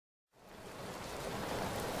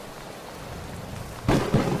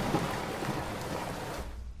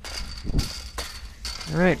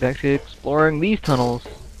Alright, back to exploring these tunnels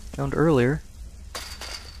found earlier.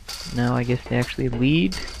 Now I guess they actually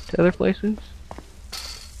lead to other places.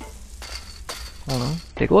 Hold on,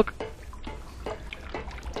 take a look.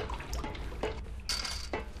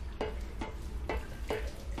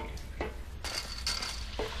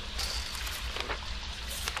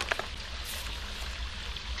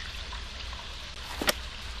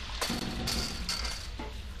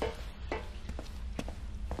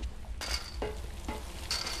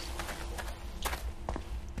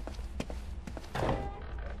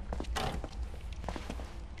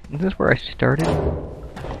 Is this where I started?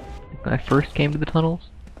 When I first came to the tunnels?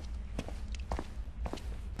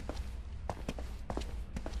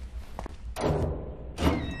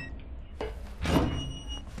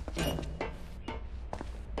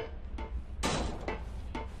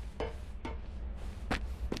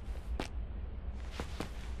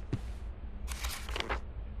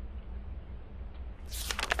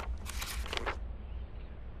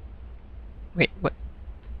 Wait, what?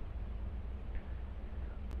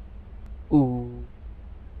 Ooh.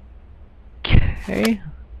 Okay.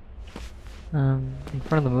 In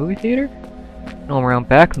front of the movie theater? No, I'm around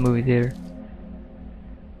back of the movie theater.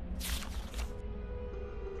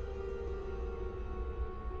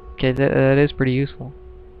 Okay, that is pretty useful.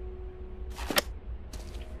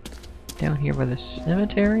 Down here by the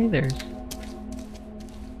cemetery, there's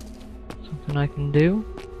something I can do.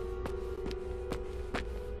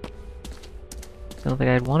 I don't think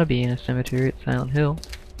I'd want to be in a cemetery at Silent Hill.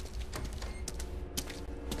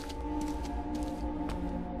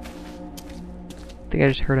 I think I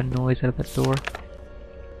just heard a noise out of that door.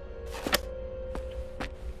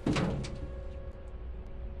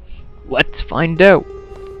 Let's find out!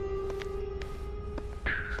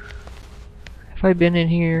 Have I been in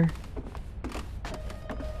here?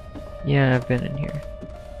 Yeah, I've been in here.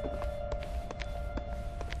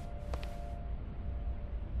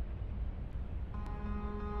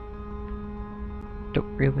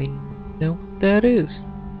 Don't really know what that is.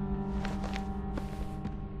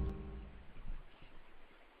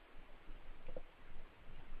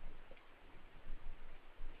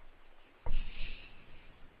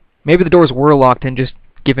 Maybe the doors were locked and just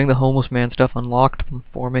giving the homeless man stuff unlocked them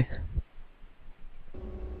for me.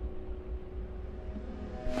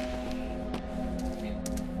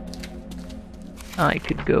 I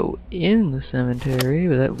could go in the cemetery,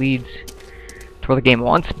 but that leads to where the game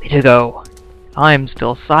wants me to go. I'm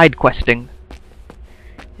still side questing.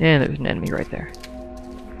 And there's an enemy right there.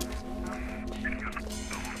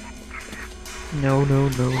 No, no, no,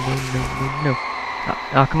 no, no, no, no.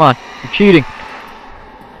 Ah, come on. You're cheating.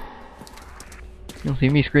 You'll see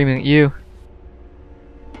me screaming at you.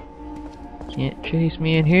 Can't chase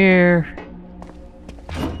me in here.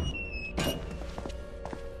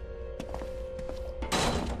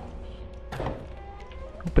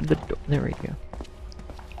 Open the door. There we go.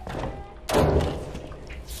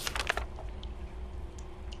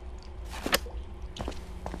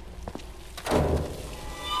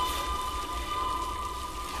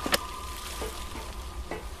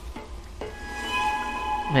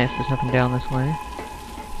 Nice, there's nothing down this way.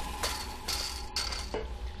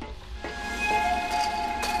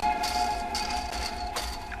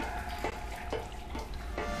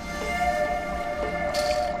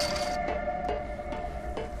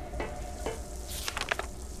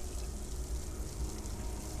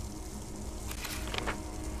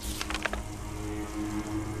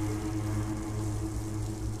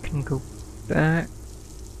 Can go back.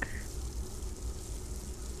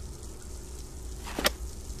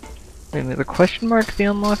 Wait a minute, the question marks the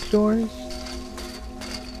unlocked doors?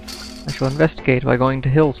 I shall investigate by going to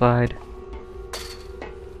Hillside.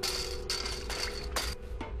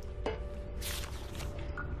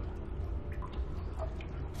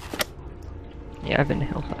 Yeah, I've been to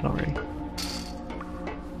Hillside already.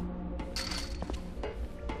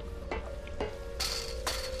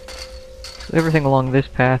 So everything along this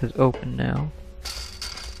path is open now.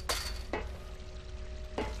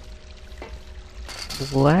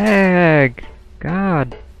 Lag!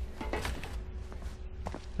 God.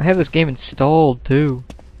 I have this game installed too.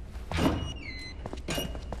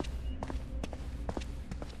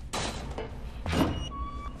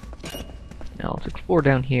 Now let's explore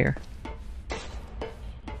down here.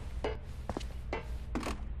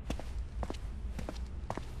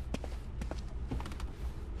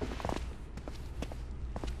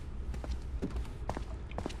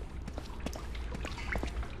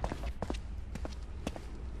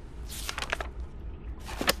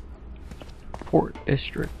 Port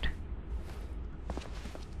District.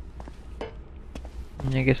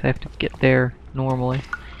 And I guess I have to get there normally.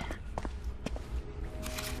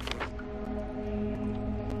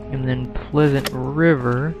 and then Pleasant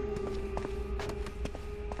River.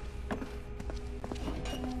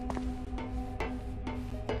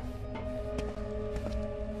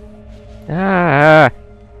 Ah!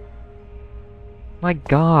 My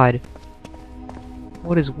God!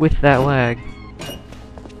 What is with that lag?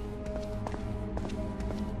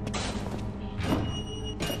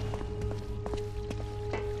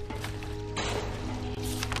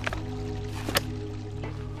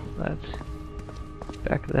 That's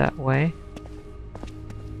back that way.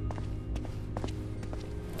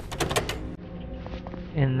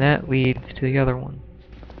 And that leads to the other one.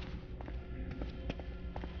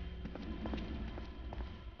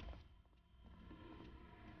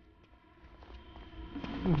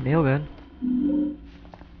 Ooh, nail gun.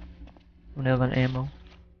 Oh, nail gun ammo.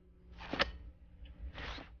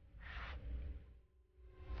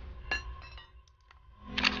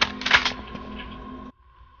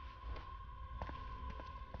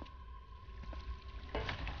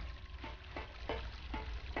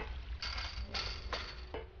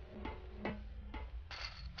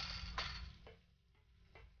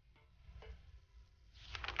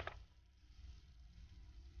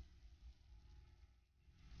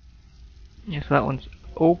 Yeah, so that one's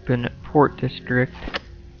open at Port District,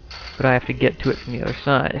 but I have to get to it from the other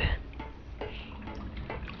side.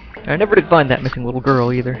 I never did find that missing little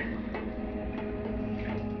girl either.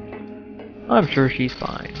 I'm sure she's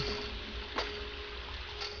fine.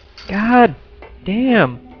 God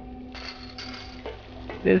damn!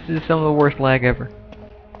 This is some of the worst lag ever.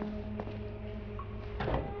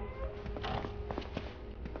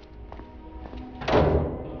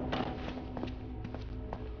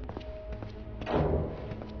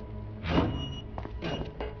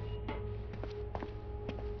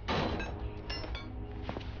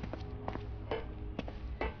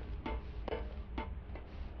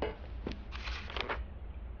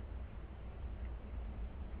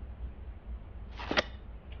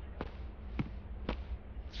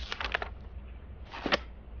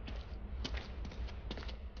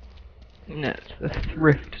 And that's the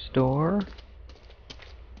thrift store.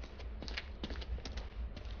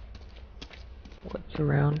 What's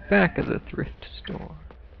around back of the thrift store?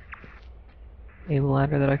 A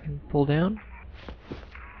ladder that I can pull down.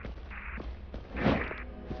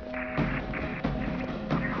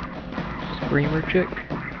 Screamer chick.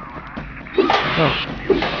 Oh.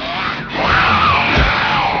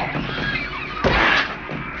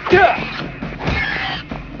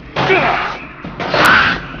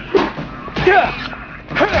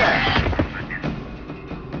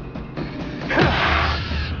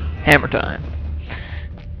 Hammer time.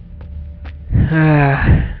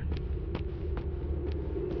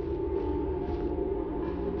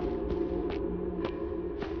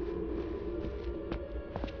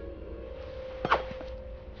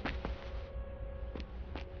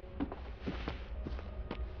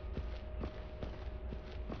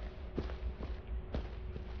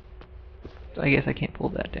 So I guess I can't pull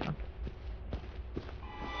that down.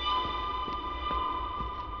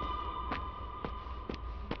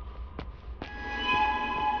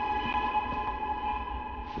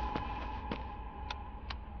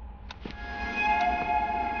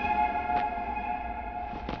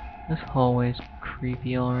 This hallway's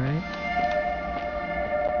creepy, alright.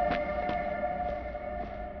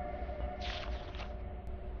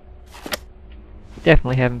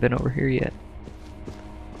 Definitely haven't been over here yet.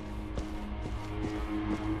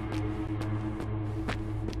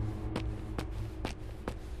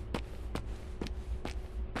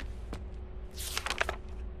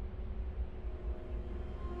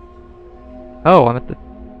 Oh, I'm at the...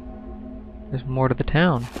 There's more to the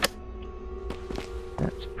town.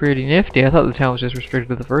 That's pretty nifty. I thought the town was just restricted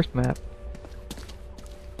to the first map.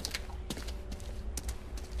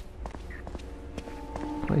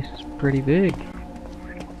 This place is pretty big.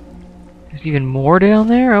 There's even more down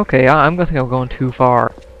there? Okay, I'm gonna think I'm going too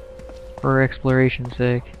far. For exploration's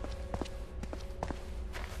sake.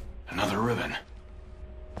 Another ribbon.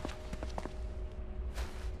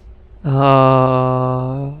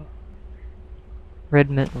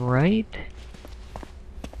 Redmond right?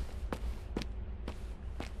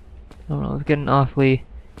 I don't know, it's getting awfully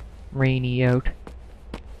rainy out.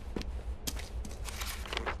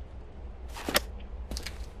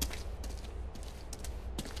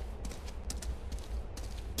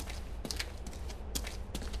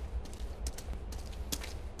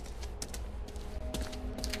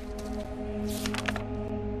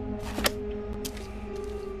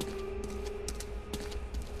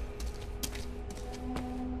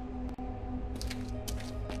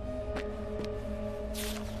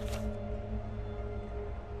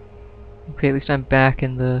 Okay, at least I'm back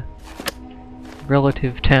in the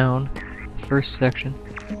relative town. First section.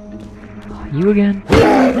 You again?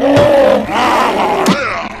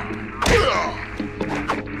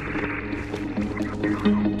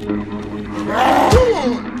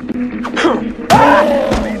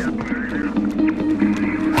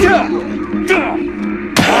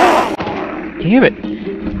 Damn it!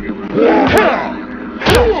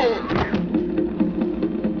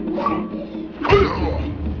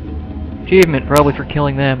 Achievement, probably for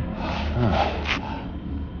killing them.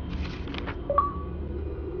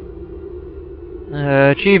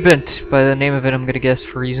 Achievement, by the name of it I'm gonna guess,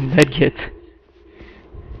 for using medkits.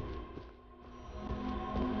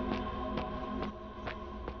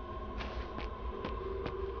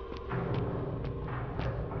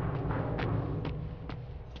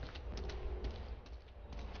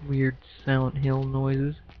 Weird Silent Hill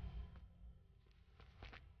noises.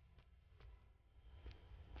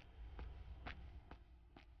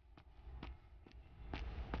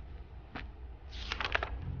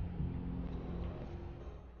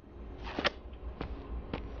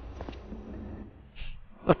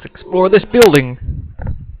 Let's explore this building!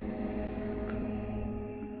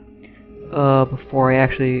 Before I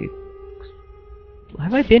actually...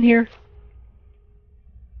 Have I been here?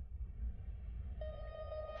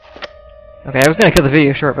 Okay, I was gonna cut the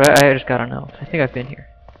video short, but I just gotta know. I think I've been here.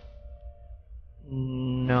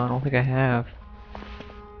 No, I don't think I have.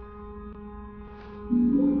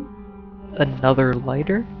 Another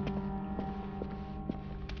lighter?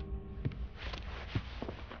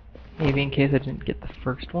 Maybe in case I didn't get the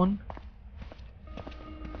first one?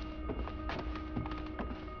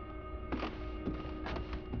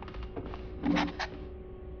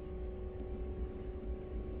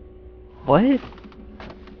 What?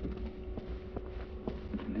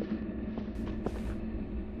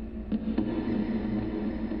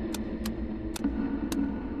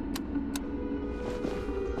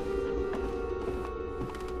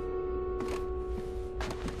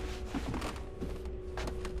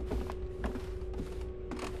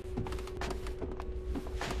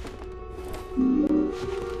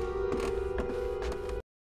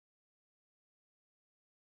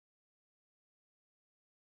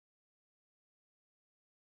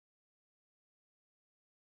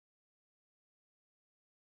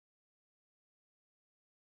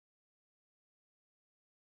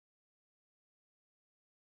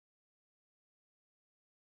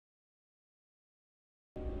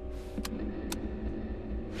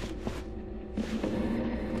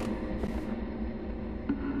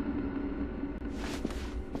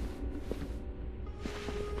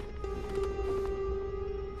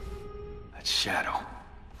 That shadow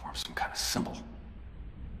forms some kind of symbol.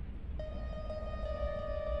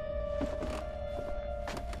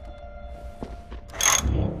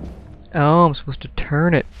 Oh, I'm supposed to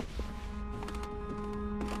turn it.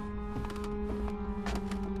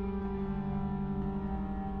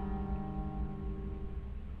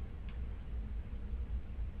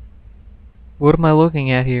 What am I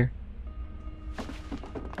looking at here?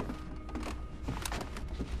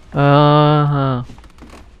 Uh-huh.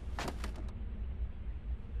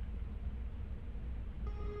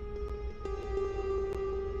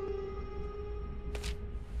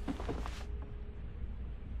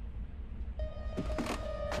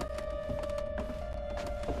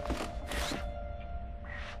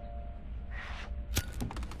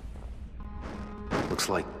 Looks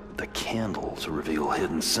like the candles reveal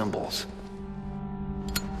hidden symbols.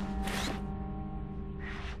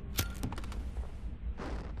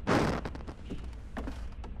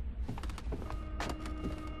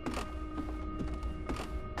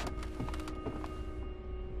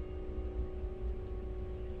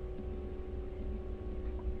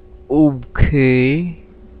 Okay.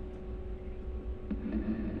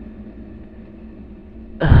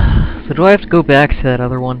 So do I have to go back to that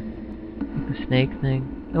other one? The snake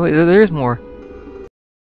thing? Oh wait, there's more.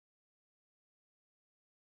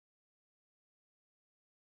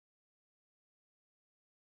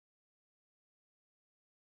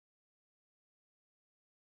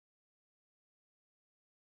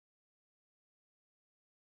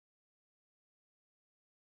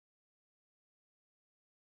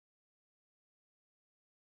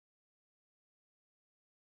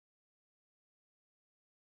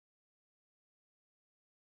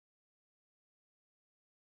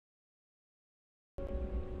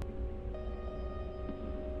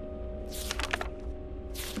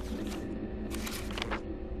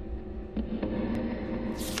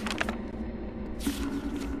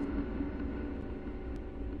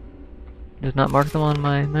 Does not mark them on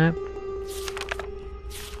my map.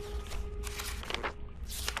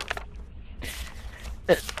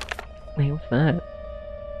 Hey, what's that?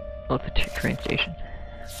 Oh, it's a train station.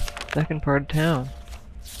 Second part of town.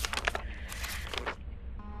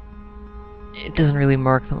 It doesn't really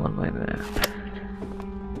mark them on my map.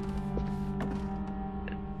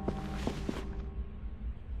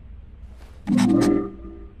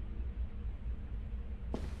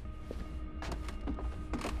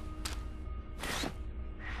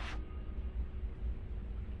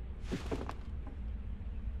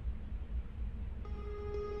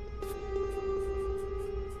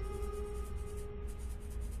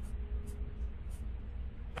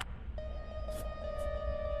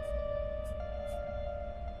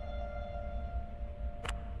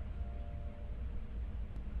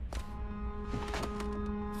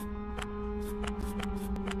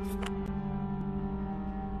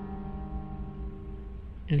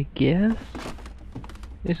 I guess?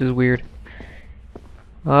 This is weird.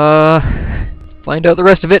 Find out the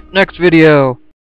rest of it next video!